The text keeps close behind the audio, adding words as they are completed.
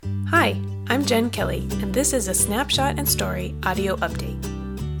Hi, I'm Jen Kelly, and this is a Snapshot and Story audio update.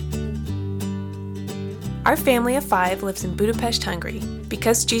 Our family of 5 lives in Budapest, Hungary.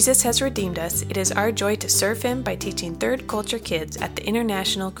 Because Jesus has redeemed us, it is our joy to serve him by teaching third culture kids at the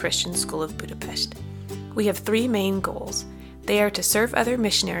International Christian School of Budapest. We have 3 main goals. They are to serve other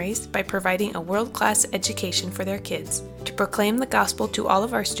missionaries by providing a world-class education for their kids, to proclaim the gospel to all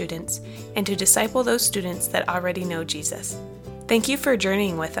of our students, and to disciple those students that already know Jesus. Thank you for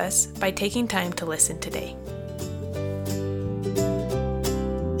journeying with us by taking time to listen today.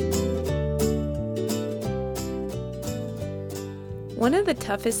 One of the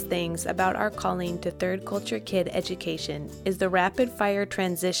toughest things about our calling to third culture kid education is the rapid-fire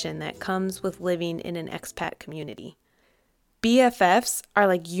transition that comes with living in an expat community. BFFs are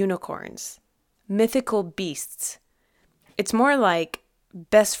like unicorns, mythical beasts. It's more like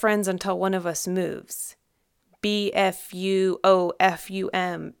best friends until one of us moves. BFUOFUM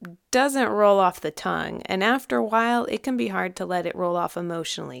doesn't roll off the tongue, and after a while, it can be hard to let it roll off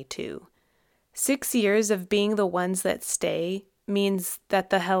emotionally, too. 6 years of being the ones that stay means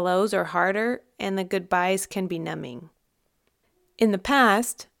that the hellos are harder and the goodbyes can be numbing. In the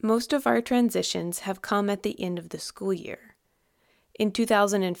past, most of our transitions have come at the end of the school year. In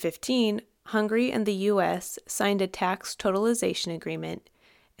 2015, Hungary and the U.S. signed a tax totalization agreement,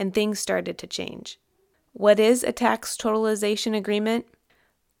 and things started to change. What is a tax totalization agreement?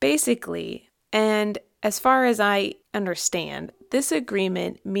 Basically, and as far as I understand, this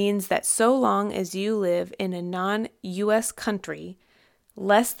agreement means that so long as you live in a non-U.S. country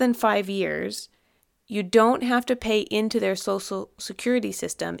less than 5 years, you don't have to pay into their social security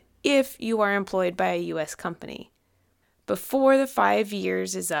system if you are employed by a U.S. company. Before the 5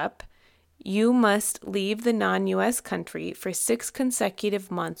 years is up, you must leave the non-U.S. country for 6 consecutive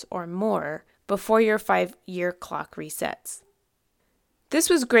months or more before your 5-year clock resets. This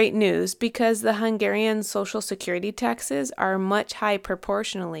was great news because the Hungarian social security taxes are much higher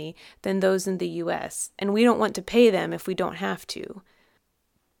proportionally than those in the US, and we don't want to pay them if we don't have to.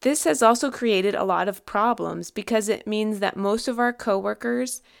 This has also created a lot of problems because it means that most of our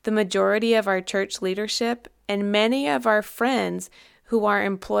coworkers, the majority of our church leadership, and many of our friends who are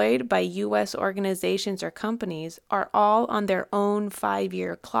employed by US organizations or companies are all on their own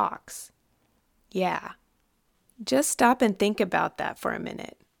 5-year clocks. Yeah. Just stop and think about that for a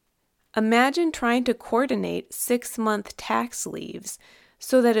minute. Imagine trying to coordinate 6-month tax leaves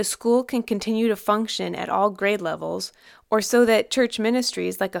so that a school can continue to function at all grade levels, or so that church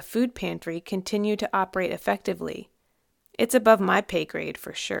ministries like a food pantry continue to operate effectively. It's above my pay grade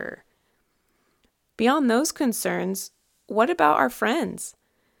for sure. Beyond those concerns, what about our friends?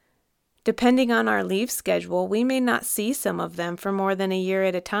 Depending on our leave schedule, we may not see some of them for more than a year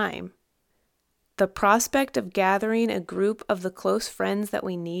at a time. The prospect of gathering a group of the close friends that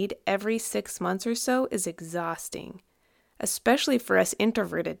we need every 6 months or so is exhausting, especially for us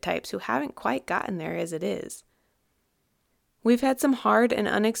introverted types who haven't quite gotten there as it is. We've had some hard and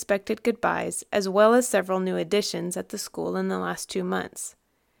unexpected goodbyes, as well as several new additions at the school in the last 2 months.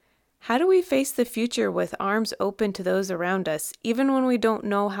 How do we face the future with arms open to those around us, even when we don't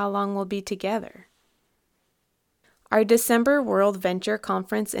know how long we'll be together? Our December World Venture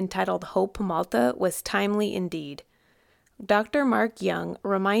Conference entitled Hope Malta was timely indeed. Dr. Mark Young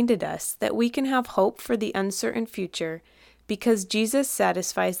reminded us that we can have hope for the uncertain future because Jesus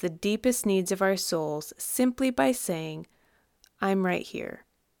satisfies the deepest needs of our souls simply by saying, "I'm right here."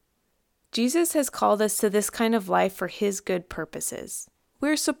 Jesus has called us to this kind of life for his good purposes.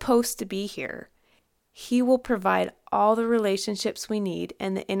 We're supposed to be here. He will provide all the relationships we need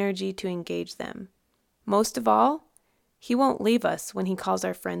and the energy to engage them. Most of all, he won't leave us when he calls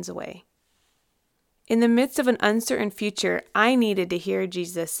our friends away. In the midst of an uncertain future, I needed to hear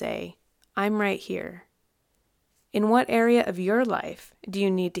Jesus say, "I'm right here." In what area of your life do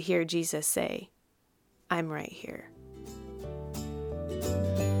you need to hear Jesus say, "I'm right here"?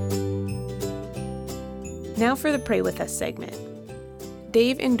 Now for the Pray With Us segment.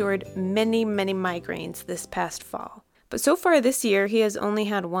 Dave endured many migraines this past fall, but so far this year he has only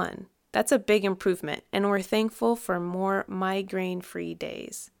had one. That's a big improvement, and we're thankful for more migraine-free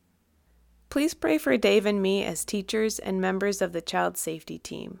days. Please pray for Dave and me as teachers and members of the child safety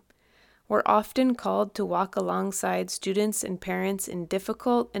team. We're often called to walk alongside students and parents in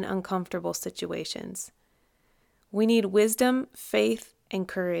difficult and uncomfortable situations. We need wisdom, faith, and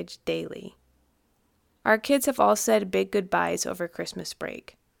courage daily. Our kids have all said big goodbyes over Christmas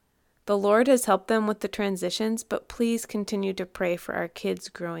break. The Lord has helped them with the transitions, but please continue to pray for our kids'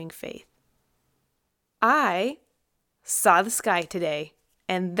 growing faith. I saw the sky today,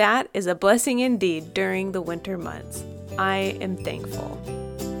 and that is a blessing indeed during the winter months. I am thankful.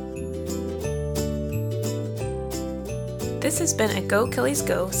 This has been a Go Kelly's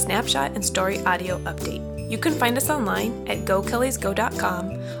Go snapshot and story audio update. You can find us online at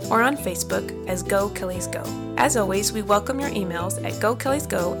gokellysgo.com or on Facebook as Go Kelly's Go. As always, we welcome your emails at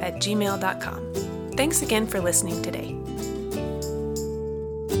gokellysgo@gmail.com. Thanks again for listening today.